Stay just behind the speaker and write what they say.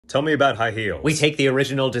Tell me about high heels. We take the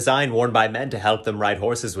original design worn by men to help them ride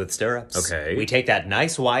horses with stirrups. Okay. We take that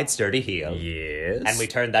nice, wide, sturdy heel. Yes. And we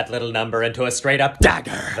turn that little number into a straight-up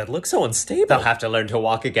dagger. That looks so unstable. They'll have to learn to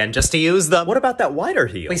walk again just to use them. What about that wider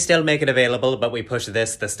heel? We still make it available, but we push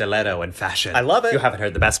this, the stiletto, in fashion. I love it. You haven't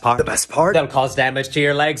heard the best part. The best part? They'll cause damage to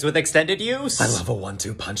your legs with extended use. I love a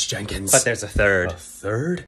 1-2 punch, Jenkins. But there's a third. A third?